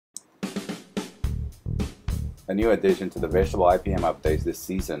A new addition to the vegetable IPM updates this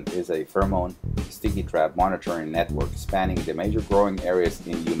season is a pheromone sticky trap monitoring network spanning the major growing areas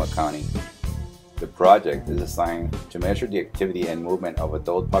in Yuma County. The project is designed to measure the activity and movement of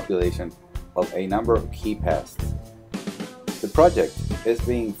adult population of a number of key pests. The project is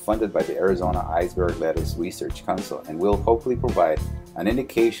being funded by the Arizona Iceberg Lettuce Research Council and will hopefully provide an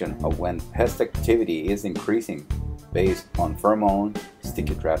indication of when pest activity is increasing based on pheromone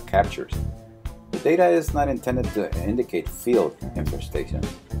sticky trap captures. The data is not intended to indicate field infestation,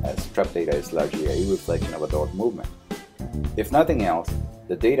 as trap data is largely a reflection of adult movement. If nothing else,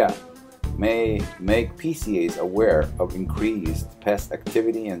 the data may make PCAs aware of increased pest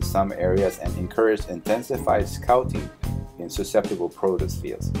activity in some areas and encourage intensified scouting in susceptible produce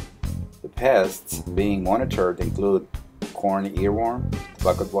fields. The pests being monitored include corn earworm,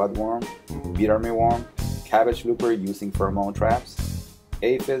 bucket bloodworm, bitter mealworm, cabbage looper using pheromone traps,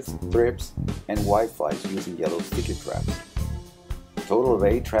 aphids, thrips, and whiteflies using yellow sticky traps. A total of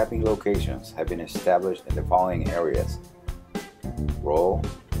 8 trapping locations have been established in the following areas: Roll,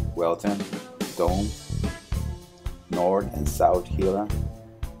 Welton, Dome, North and South Gila,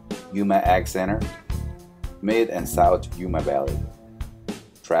 Yuma Ag Center, Mid and South Yuma Valley.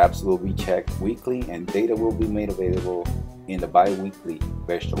 Traps will be checked weekly and data will be made available in the bi-weekly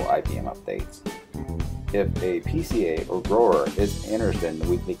vegetable IPM updates. If a PCA or grower is interested in the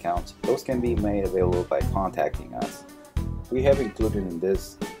weekly counts, those can be made available by contacting us. We have included in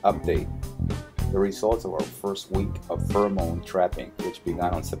this update the results of our first week of pheromone trapping, which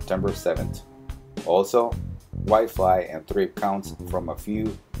began on September 7th. Also, whitefly and thrip counts from a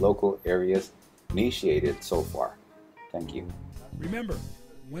few local areas initiated so far. Thank you. Remember,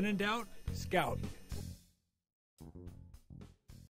 when in doubt, scout.